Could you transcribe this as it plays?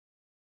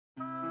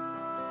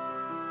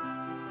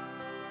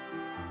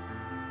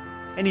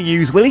Any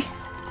news, Willie?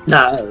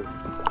 No,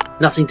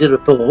 nothing to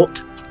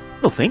report.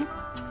 Nothing.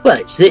 Well,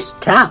 it's this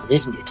town,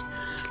 isn't it?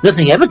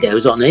 Nothing ever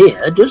goes on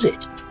here, does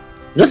it?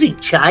 Nothing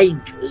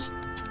changes.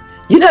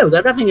 You know,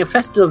 they're having a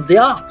Festival of the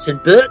Arts in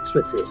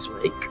Birksworth this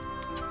week.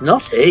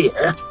 Not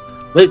here.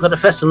 We've got a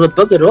Festival of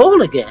Bugger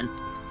All again.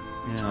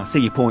 Yeah, I see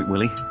your point,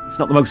 Willie. It's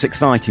not the most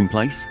exciting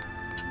place.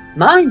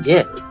 Mind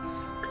you,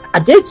 I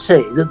did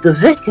see that the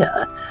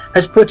vicar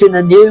has put in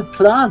a new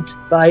plant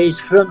by his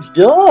front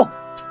door.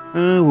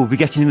 Oh, we'll be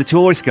getting in the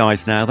tourist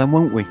guides now then,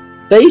 won't we?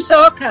 Be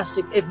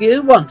sarcastic if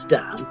you want,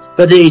 Dan,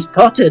 but he's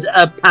potted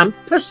a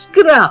pampas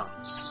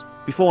grass.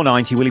 Before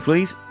 90, Willie,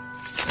 please.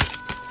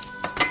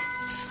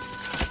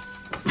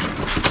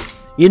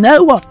 You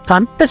know what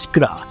pampas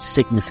grass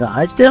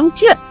signifies,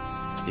 don't you?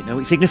 Didn't know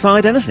it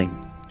signified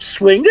anything.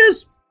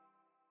 Swingers?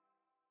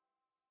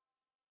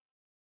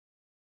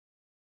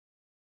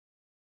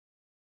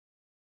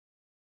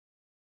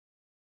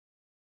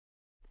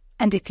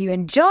 And if you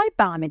enjoy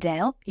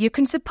Barmydale, you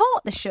can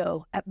support the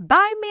show at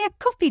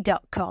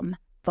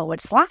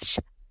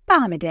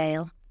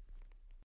buymeacoffee.com/Barmydale.